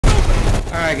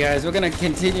Alright guys, we're gonna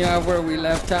continue out where we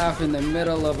left off in the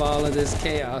middle of all of this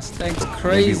chaos. Things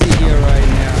crazy here right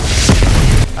now.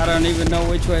 I don't even know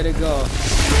which way to go.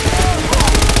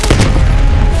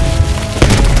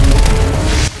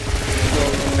 Go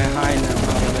behind them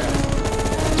over there.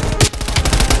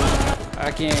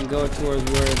 I can't go towards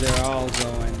where they're all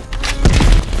going.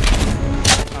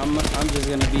 I'm just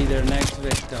gonna be their next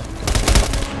victim.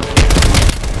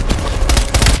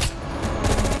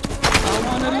 I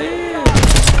wanna live.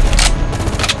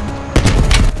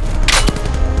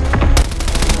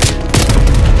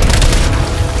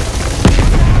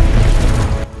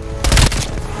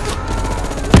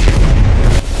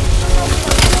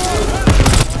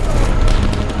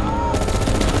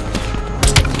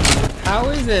 How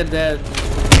is it that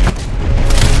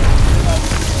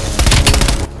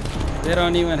they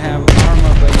don't even have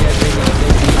armor, but yet they take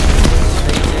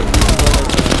these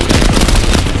bullets?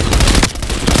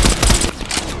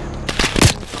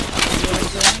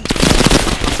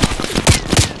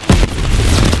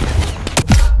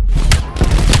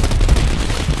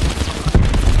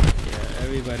 Yeah,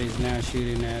 everybody's now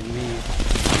shooting at me.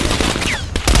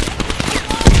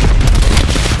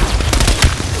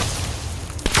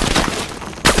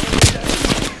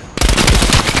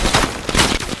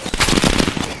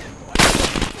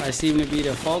 I seem to be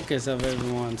the focus of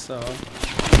everyone, so let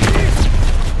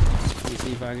me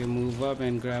see if I can move up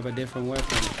and grab a different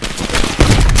weapon.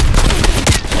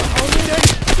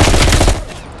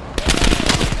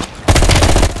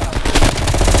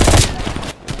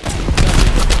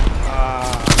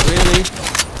 Really?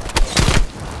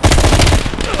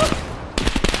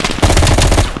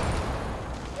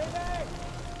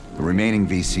 The remaining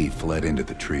VC fled into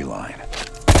the tree line.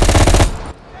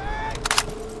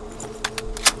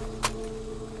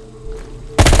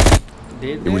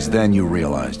 It was then you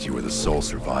realized you were the sole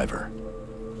survivor.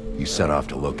 You set off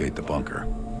to locate the bunker.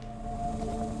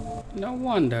 No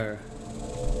wonder.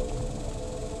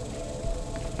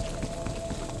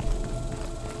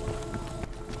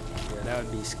 Yeah, that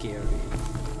would be scary.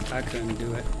 I couldn't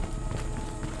do it.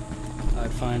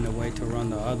 I'd find a way to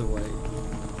run the other way.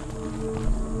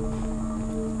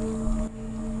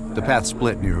 The path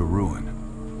split near a ruin,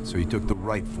 so he took the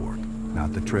right fork,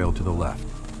 not the trail to the left.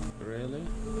 Really?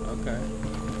 Okay.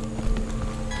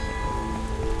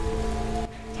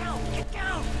 Get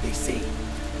down! BC!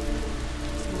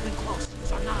 He's moving close.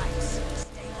 Use our knives.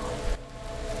 Stay low.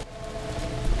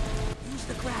 Use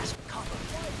the grass for cover.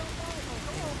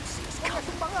 He's coming.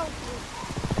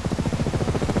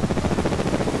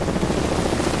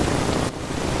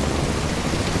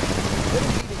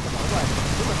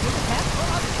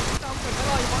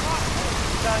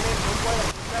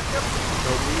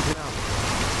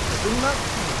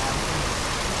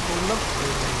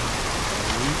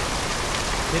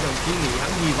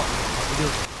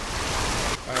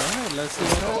 Alright, let's see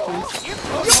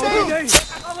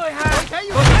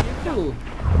what happens. Ooh.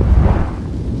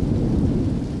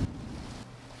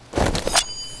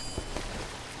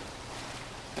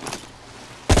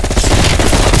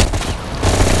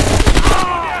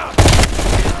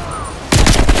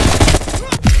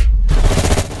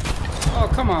 Oh,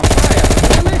 come on, fire,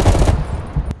 really?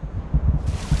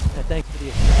 Thanks for the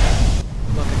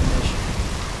information.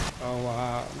 Oh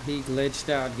wow, he glitched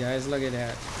out, guys. Look at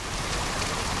that.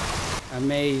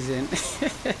 Amazing.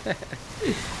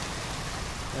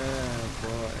 Oh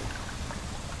boy.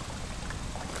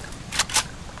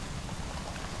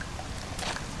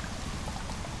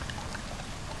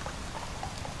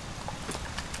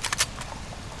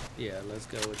 Yeah, let's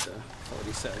go with the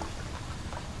 47.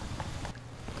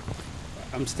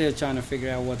 I'm still trying to figure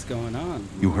out what's going on.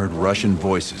 You heard Russian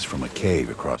voices from a cave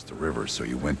across the river, so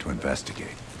you went to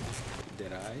investigate.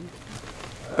 Did I?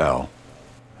 Bell,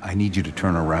 I need you to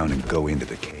turn around and go into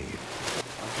the cave.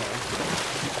 Okay.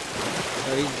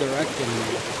 So he's directing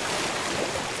me.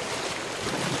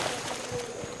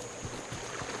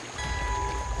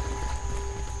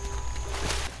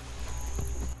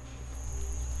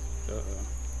 Uh-oh.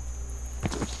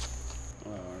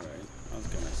 Oh, alright. I was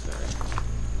gonna say.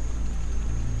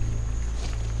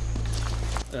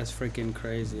 That's freaking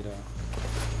crazy, though.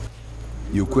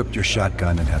 You equipped your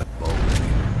shotgun and had a bow ready.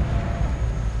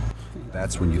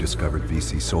 That's when you discovered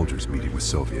VC soldiers meeting with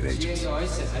Soviet agents.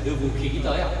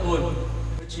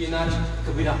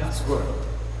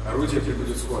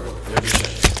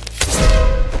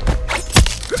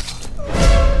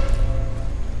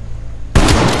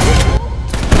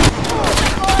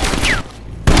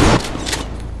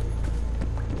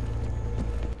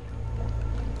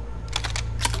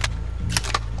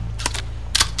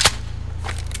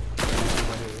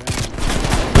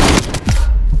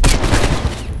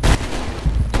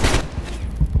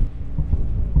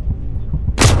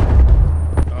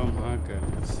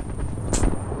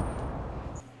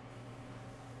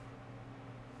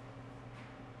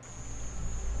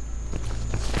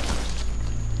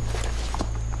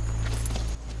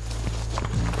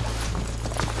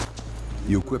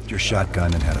 You equipped your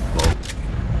shotgun and had a bow.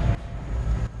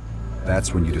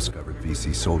 That's when you discovered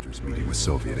VC soldiers meeting with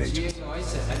Soviet agents.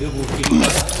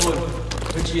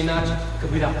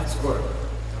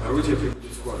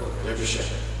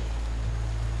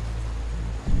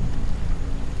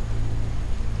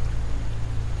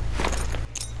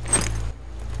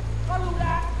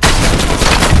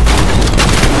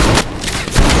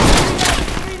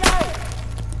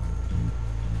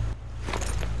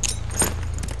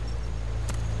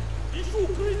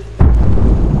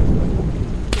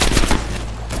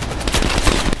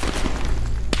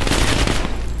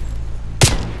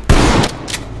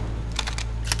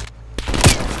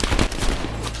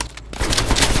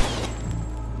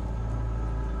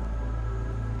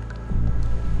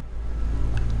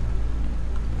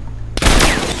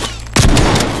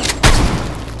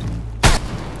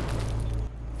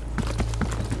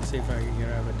 See if I can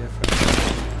grab a different.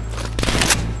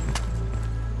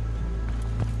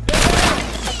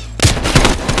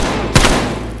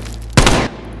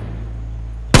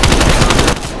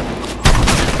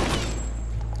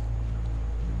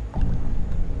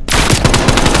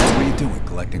 What are you doing,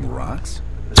 collecting rocks?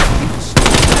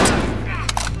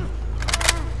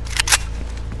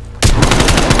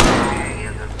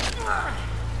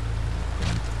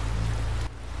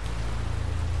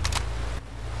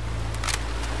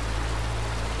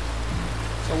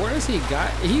 So where is he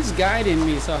he's guiding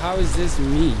me, so how is this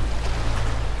me?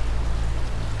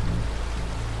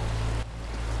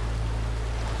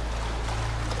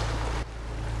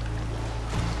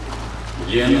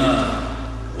 Лена,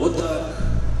 вот так.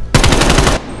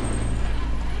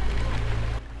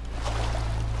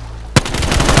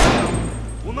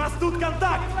 У нас тут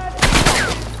контакт!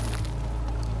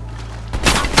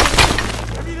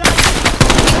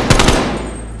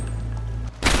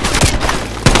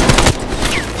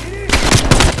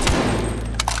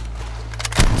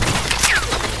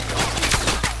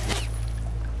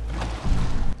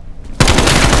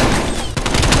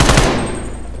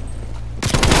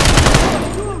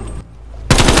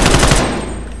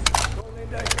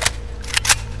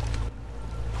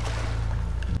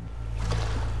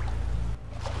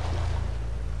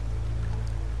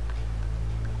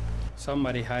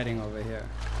 Somebody hiding over here.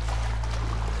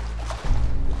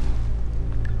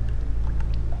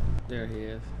 There he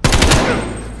is.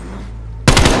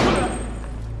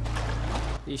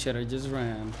 He should have just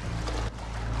ran.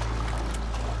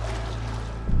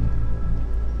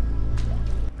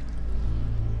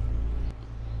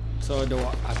 So do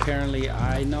apparently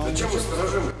I know. Зачем вы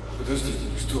сторожим? Подождите,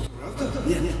 что, правда?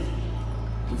 Нет.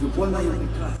 Выполняем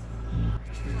приказ.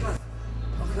 Приказ.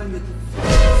 Охранять.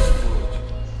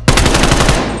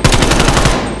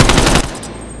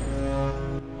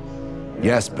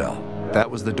 Yes, Bell.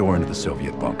 That was the door into the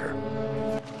Soviet bunker.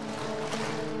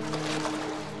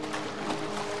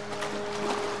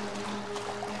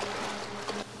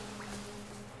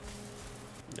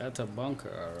 That's a bunker,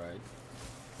 all right.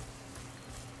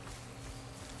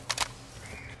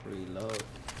 Reload.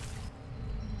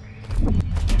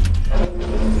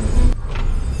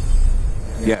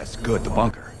 Yes, good, the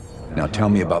bunker. Now tell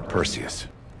me about Perseus.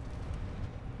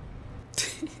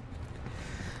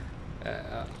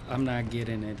 I'm not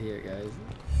getting it here, guys.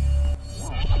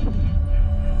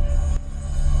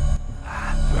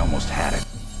 We almost had it.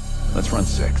 Let's run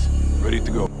 6. Ready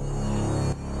to go.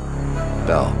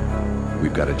 Bell,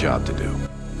 we've got a job to do.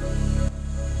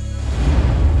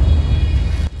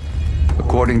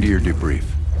 According to your debrief,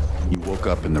 you woke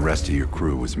up and the rest of your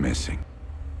crew was missing.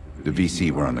 The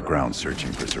VC were on the ground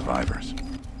searching for survivors.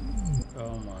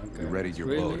 Oh my god. You readied your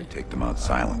bow Really? to take them out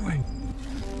silently.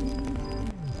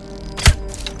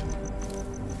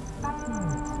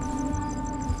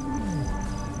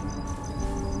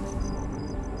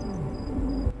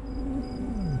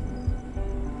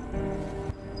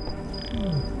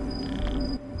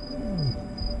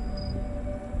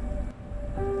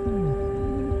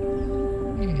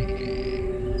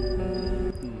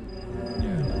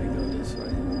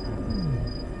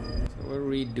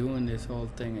 Redoing this whole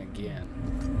thing again.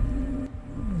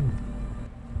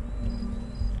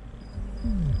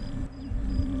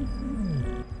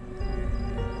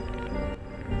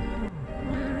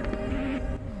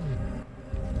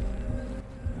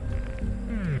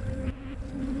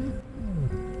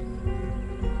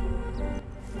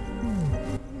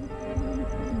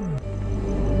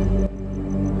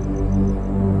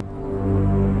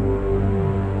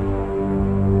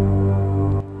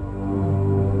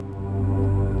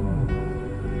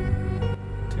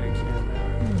 Take him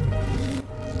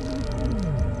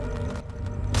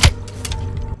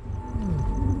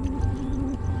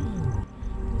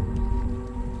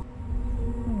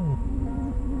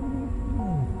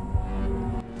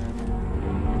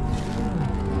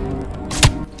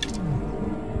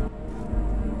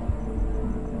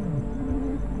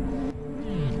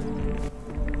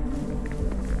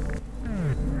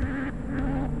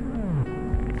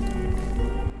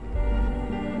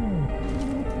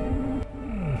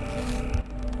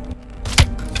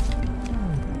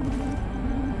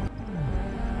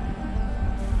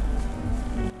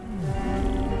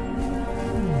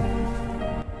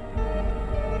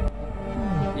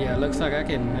looks like I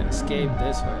can escape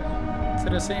this way. It's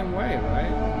the same way,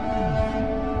 right?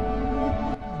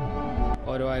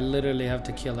 Or do I literally have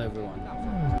to kill everyone?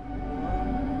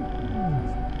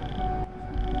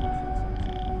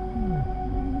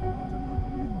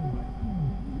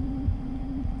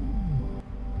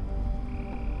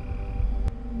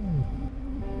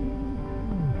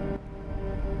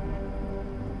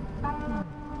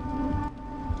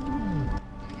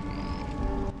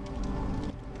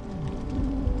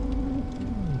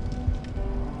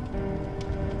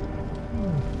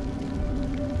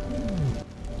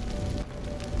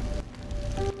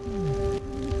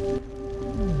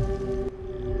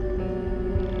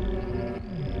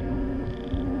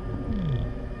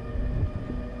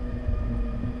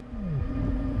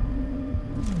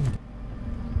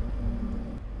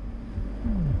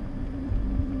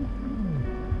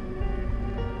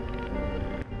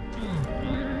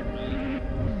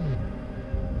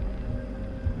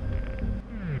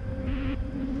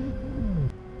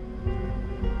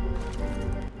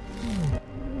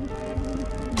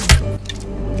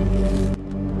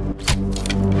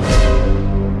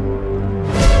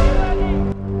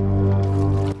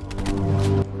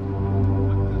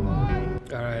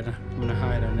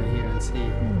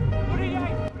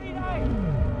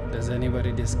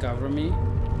 Discover me.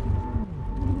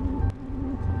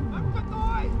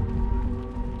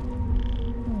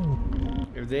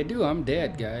 If they do, I'm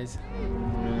dead, guys.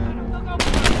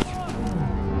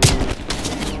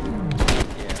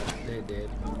 Yeah, they did.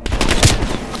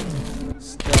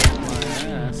 Stuck my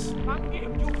ass.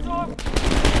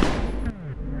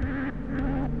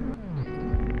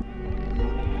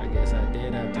 I guess I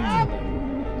did have to kill them.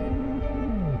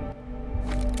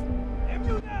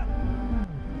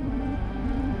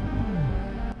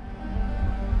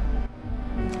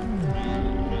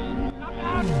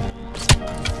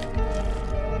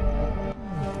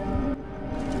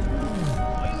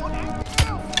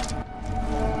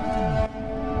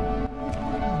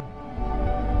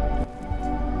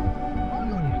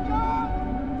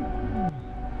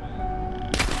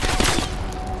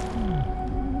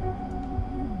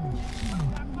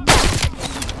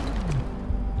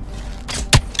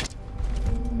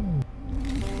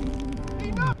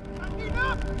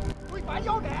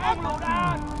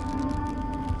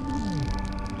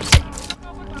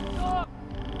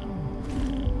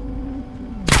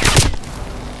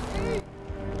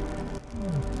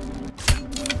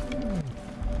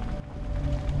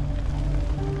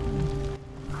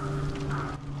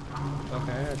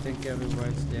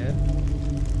 Everybody's dead.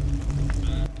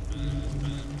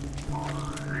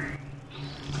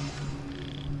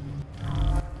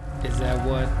 Is that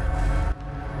what?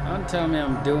 Don't tell me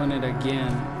I'm doing it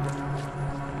again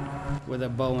with a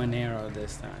bow and arrow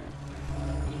this time.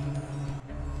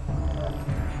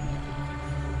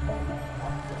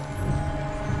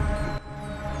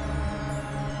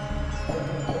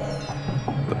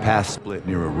 The path split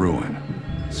near a ruin,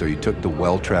 so you took the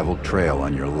well-traveled trail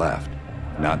on your left.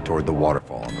 Not toward the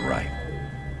waterfall on the right.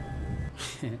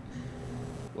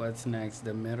 What's next?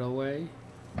 The middle way?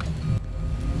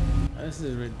 This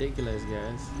is ridiculous,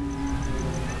 guys.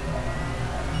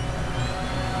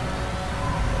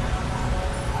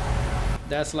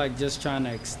 That's like just trying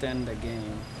to extend the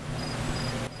game.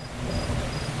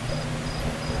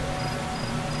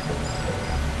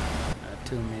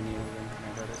 Too many of them. Can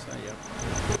I go this way? Yep.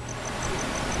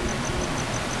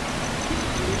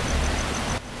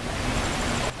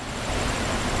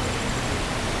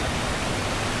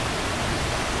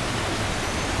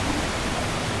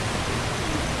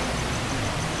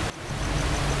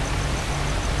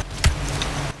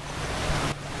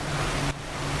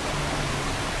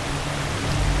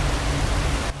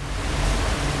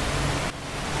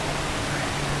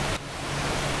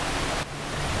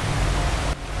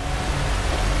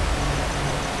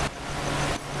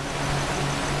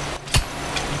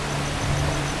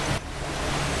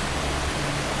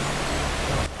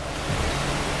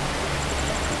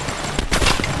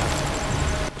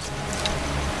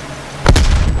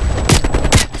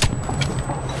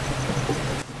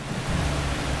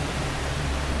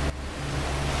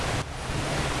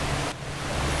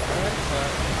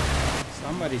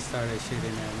 Somebody started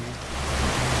shooting at me.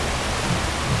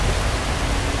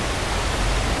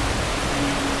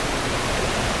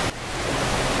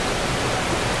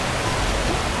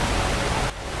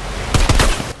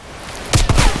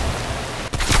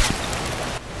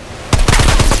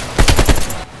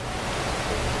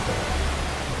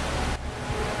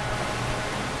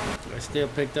 I still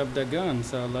picked up the gun,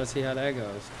 so let's see how that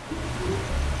goes.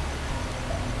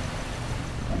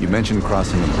 You mentioned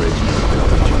crossing a bridge near the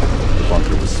village. The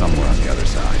bunker was somewhere on the other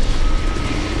side.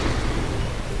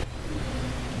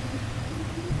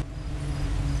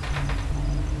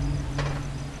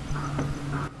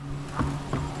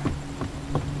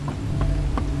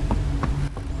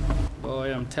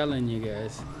 I'm telling you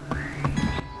guys.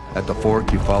 At the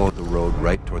fork, you follow the road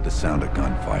right toward the sound of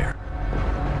gunfire.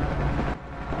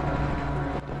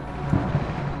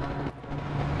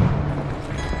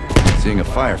 Seeing a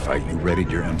firefight, you readied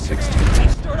your M16. He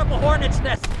stirred up a hornet's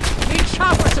nest. Need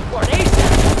chopper support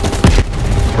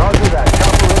ASAP. Roger that.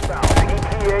 Chopper inbound.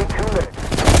 ETA 2 minutes.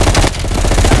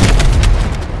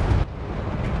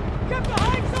 Get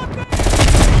behind something!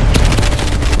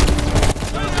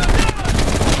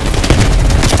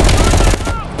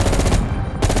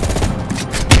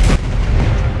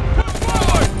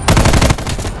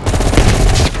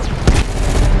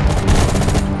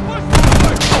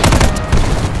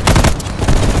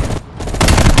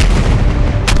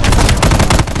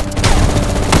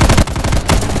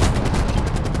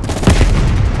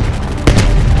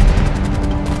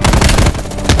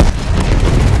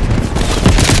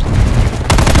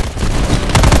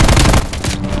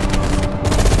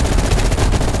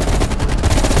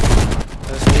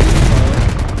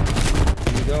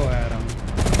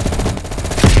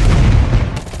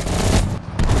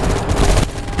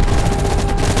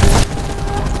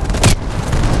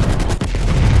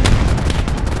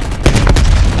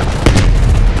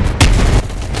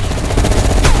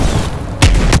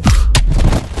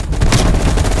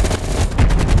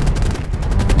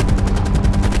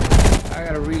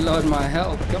 My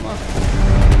health, come on.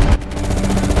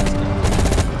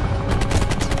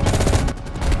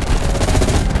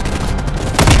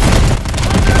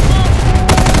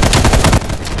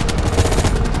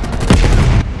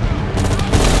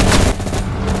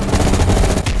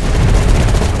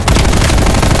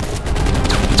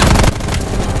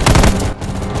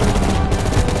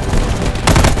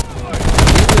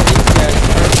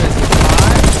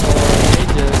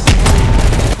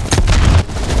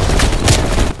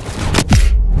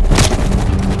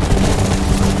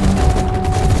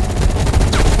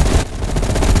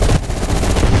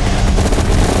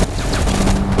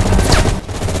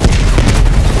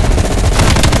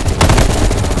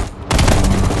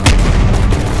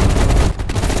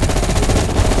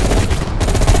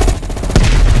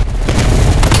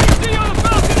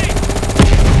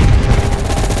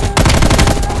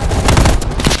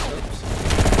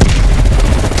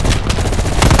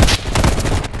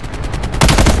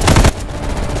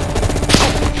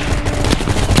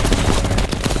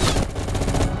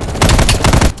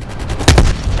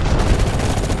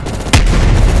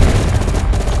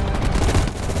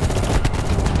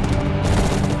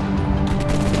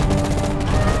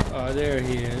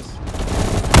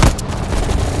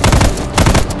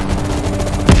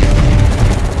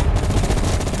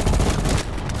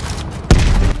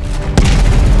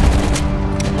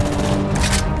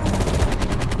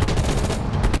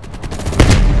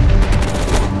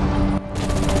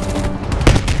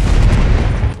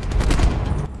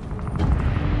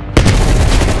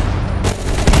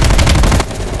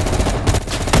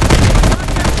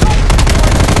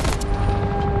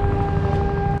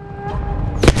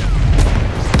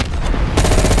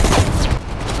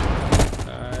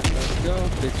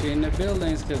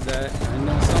 Buildings, because I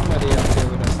know somebody up there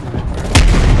with a sniper.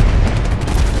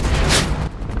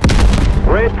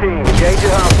 Red team, engage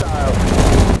your hostiles.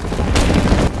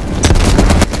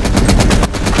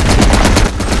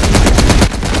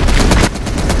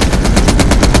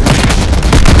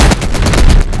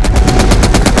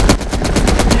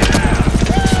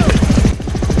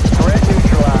 Threat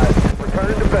neutralized.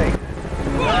 Return to base.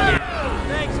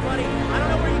 Thanks, buddy. I don't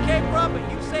know where you came from, but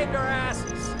you saved our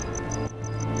asses.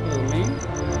 Who, me?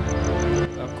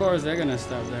 Of course they're gonna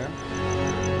stop there.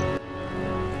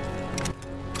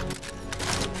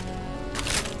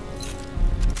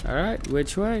 Alright,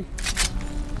 which way?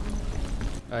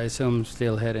 I assume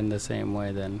still heading the same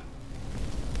way then.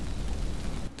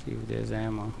 See if there's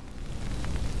ammo.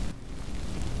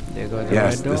 There goes the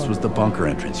Yes, red door. this was the bunker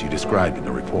entrance you described in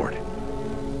the report.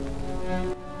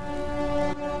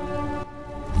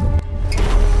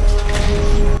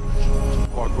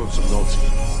 Park wrote some notes.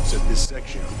 Said this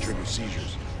section could trigger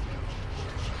seizures.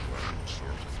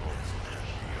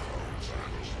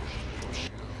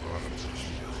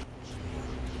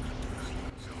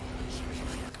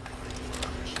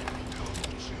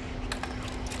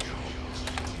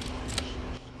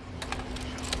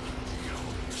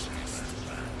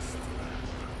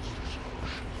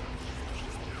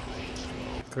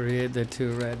 Create the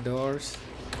 2 red doors.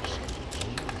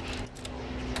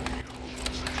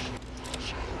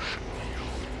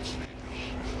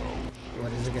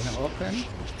 What is it gonna open?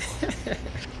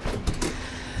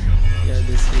 Yeah,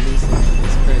 this hallucination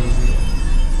is crazy.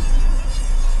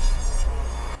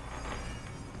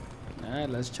 Alright,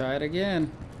 let's try it again.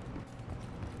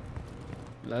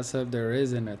 Let's hope there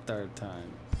isn't a third time.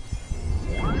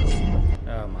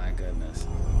 Oh my goodness.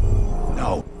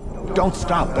 No. Don't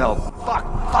stop, Bell.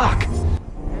 Fuck!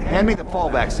 Hand me the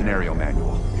fallback scenario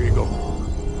manual. Here you go.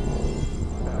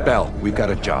 Bell, we've got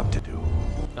a job to do.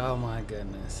 Oh my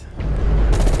goodness.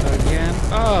 Again?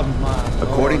 Oh my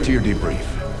According Lord. to your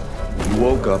debrief, you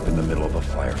woke up in the middle of a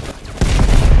firefight.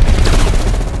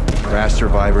 Crash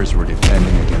survivors were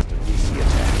defending against a VC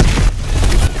attack.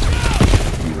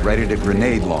 You readied a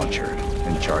grenade launcher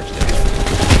and charged ahead.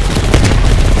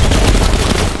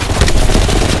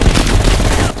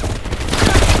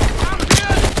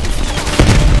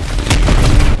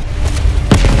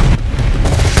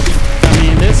 I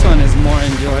mean, this one is more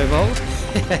enjoyable.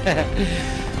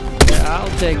 Yeah,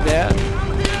 I'll take that.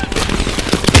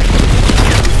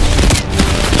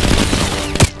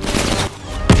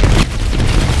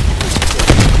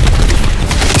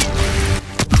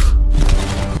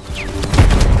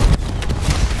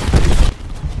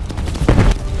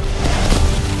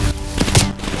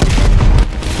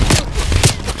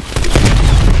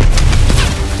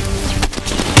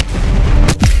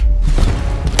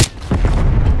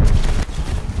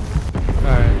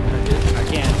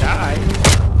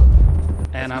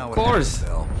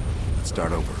 Let's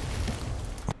start over.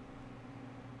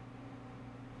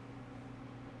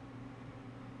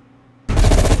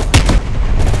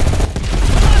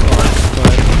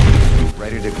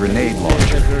 Ready to grenade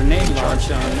launch. There's a grenade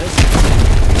launch on this.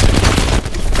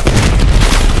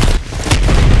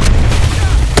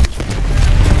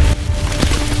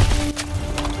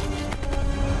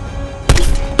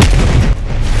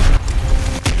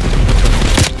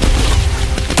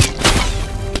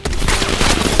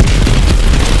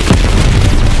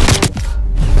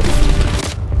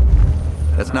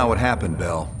 That's not what happened,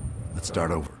 Bell. Let's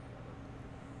start over.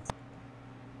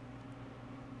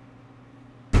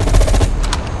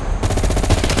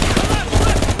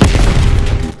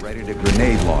 Ready to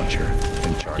grenade launcher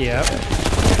and charge. Yep.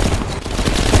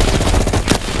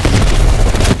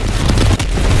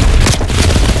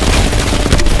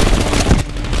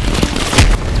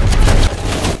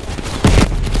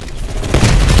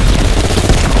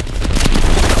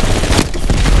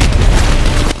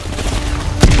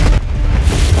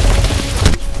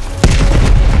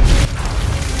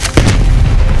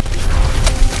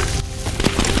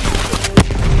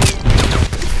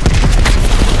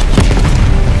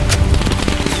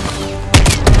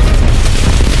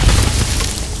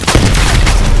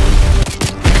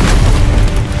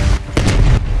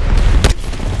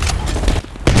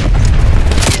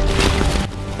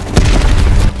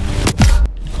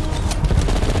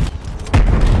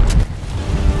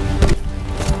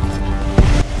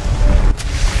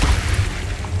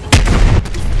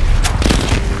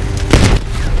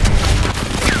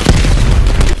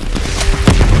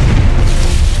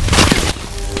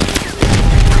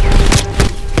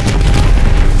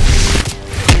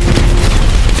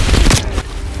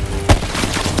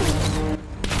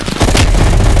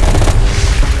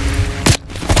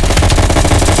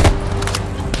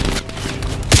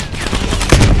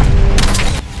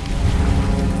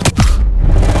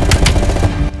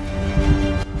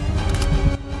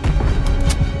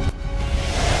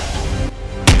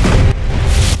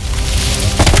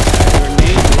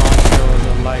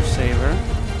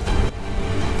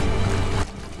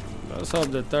 Let's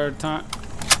hope the third time.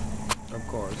 Of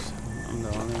course, I'm the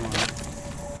only one.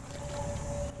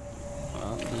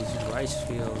 Well, these rice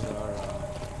fields are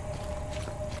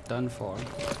done for.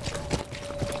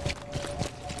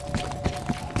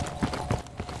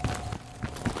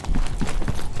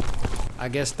 I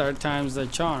guess third time's the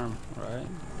charm, right?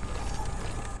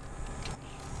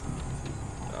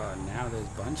 Oh, now there's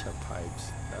a bunch of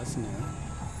pipes. That's new.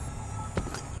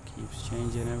 Keeps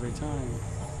changing every time.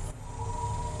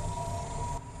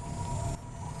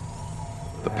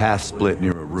 The path split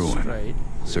near a ruin, Straight.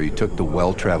 so you took the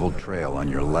well-traveled trail on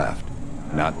your left,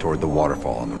 not toward the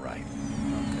waterfall on the right.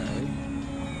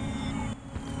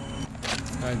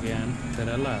 Okay. Again, to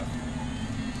the left.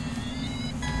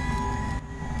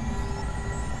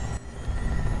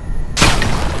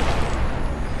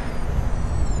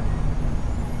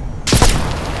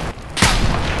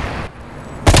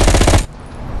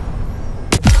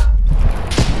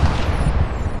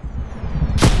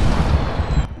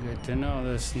 To know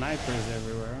there's snipers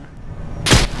everywhere.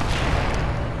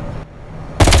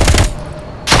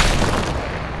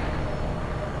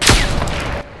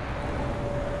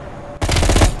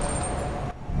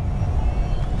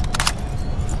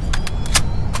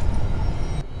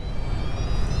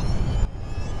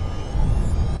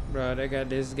 Bro, they got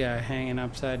this guy hanging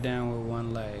upside down with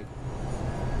one leg.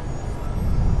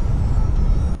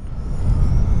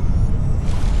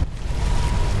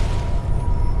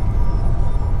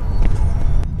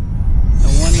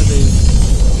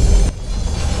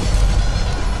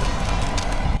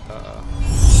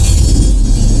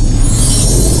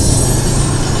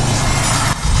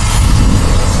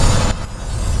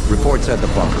 outside the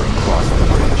bunker and cross the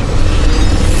bridge.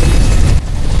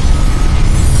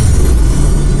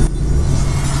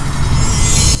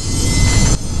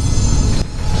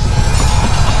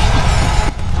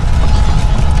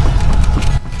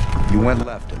 You went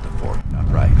left at the fort,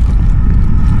 not right.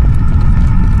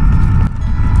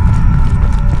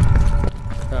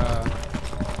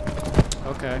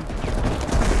 Okay.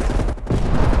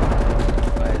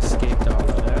 I escaped all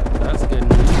of that. That's good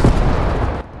news.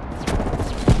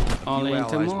 Only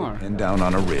into more. Pinned down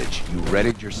on a ridge. You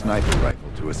readied your sniper rifle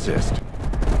to assist.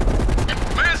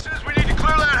 Command says we need to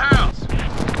clear that house.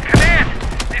 Command,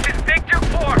 this is Victor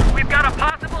 4. We've got a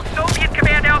possible Soviet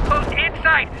command outpost in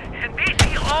sight, and they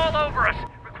see all over us,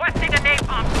 requesting a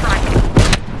napalm strike.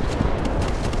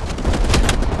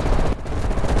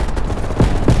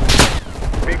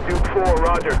 Big Duke 4,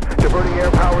 roger. Diverting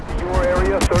air power to your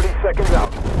area, 30 seconds out.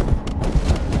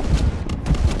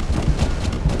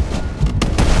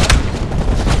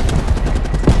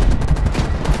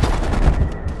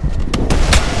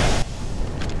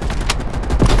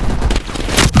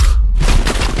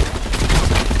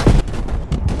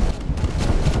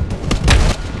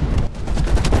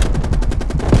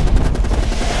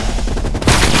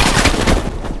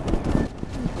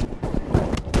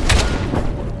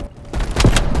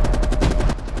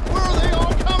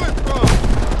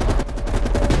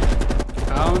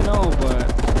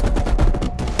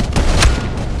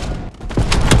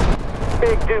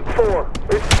 Big Duke 4,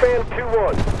 this is Phantom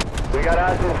 2-1. We got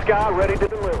eyes in the sky, ready to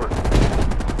deliver.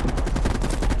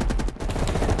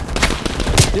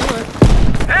 Do it.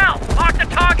 Val, mark the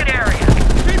target area.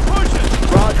 Keep pushing.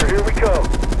 Roger, here we come.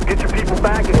 Get your people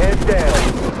back and head down.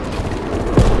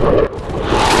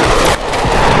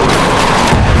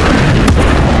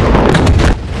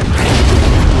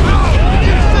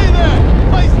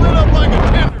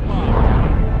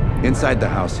 Inside the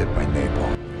house hit by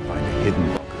napalm, find a hidden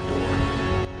bunker door.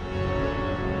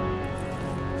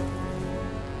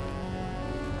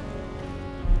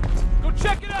 Go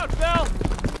check it out, Val.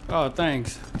 Oh,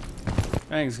 thanks.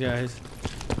 Thanks, guys.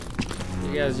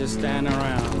 You guys just stand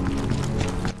around.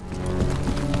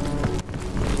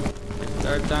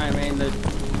 Third time ain't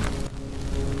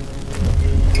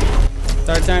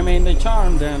the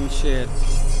charm, then shit.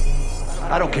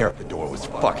 I don't care if the door was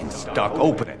fucking stuck.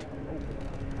 Open it.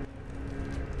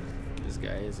 This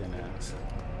guy is an ass.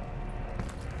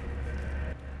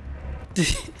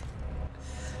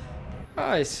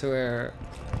 I swear.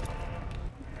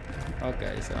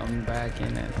 Okay, so I'm back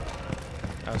in it.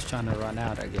 I was trying to run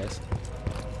out, I guess.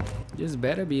 This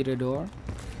better be the door.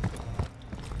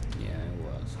 Yeah, it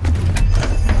was.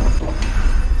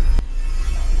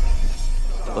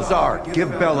 Lazar,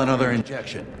 give Bell another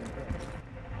injection.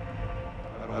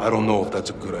 I don't know if that's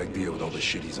a good idea with all the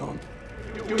shit he's on.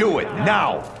 Do it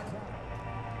now!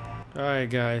 Alright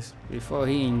guys, before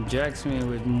he injects me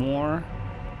with more,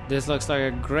 this looks like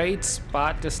a great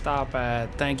spot to stop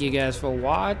at. Thank you guys for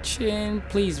watching.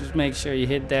 Please make sure you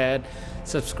hit that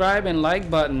subscribe and like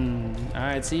button.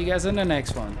 Alright, see you guys in the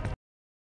next one.